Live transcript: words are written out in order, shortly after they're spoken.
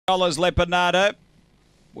Lepanada.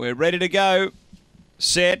 We're ready to go.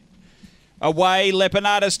 Set. Away,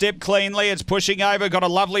 Lepanada stepped cleanly. It's pushing over. Got a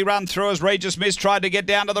lovely run through as Regis Miss tried to get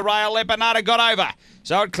down to the rail. Lepanada got over.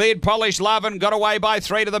 So it cleared Polished Love and got away by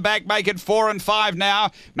 3 to the back. Make it 4 and 5 now.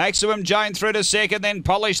 Maximum Joan through to second. Then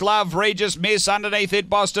Polished Love, Regis Miss underneath it.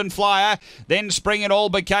 Boston Flyer. Then Spring and All.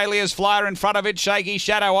 Bacalia's Flyer in front of it. Shaky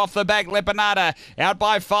Shadow off the back. Lepanada out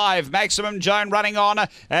by 5. Maximum Joan running on.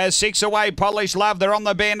 6 away. Polished Love. They're on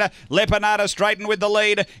the bend. Lepanada straightened with the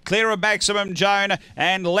lead. Clear of Maximum Joan.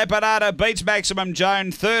 And Lepanada beats Maximum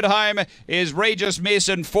Joan. Third home is Regis Miss.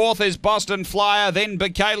 And fourth is Boston Flyer. Then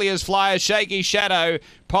Bacalia's Flyer. Shaky Shadow.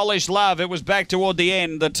 Polished Love. It was back toward the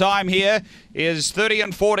end. The time here is 30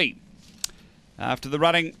 and 40 after the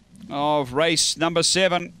running of race number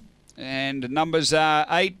 7, and numbers are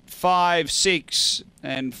 8, 5, 6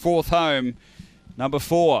 and fourth home number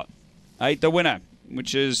 4. 8 the winner,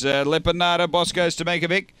 which is Lepanada. Bosco's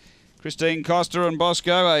Tomakovic, Christine Costa and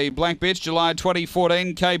Bosco, a blank bitch, July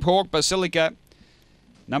 2014. Cape Hawk, Basilica.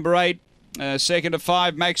 Number 8, second to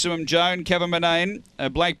 5, Maximum Joan, Kevin Manane,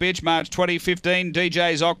 Black Bitch, March 2015,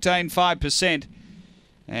 DJ's Octane, 5%.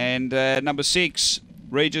 And number 6,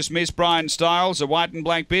 Regis Miss, Brian Styles, a White and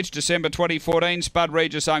Black Bitch, December 2014, Spud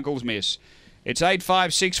Regis Uncle's Miss. It's 8,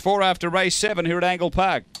 5, 6, 4 after race 7 here at Angle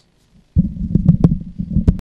Park.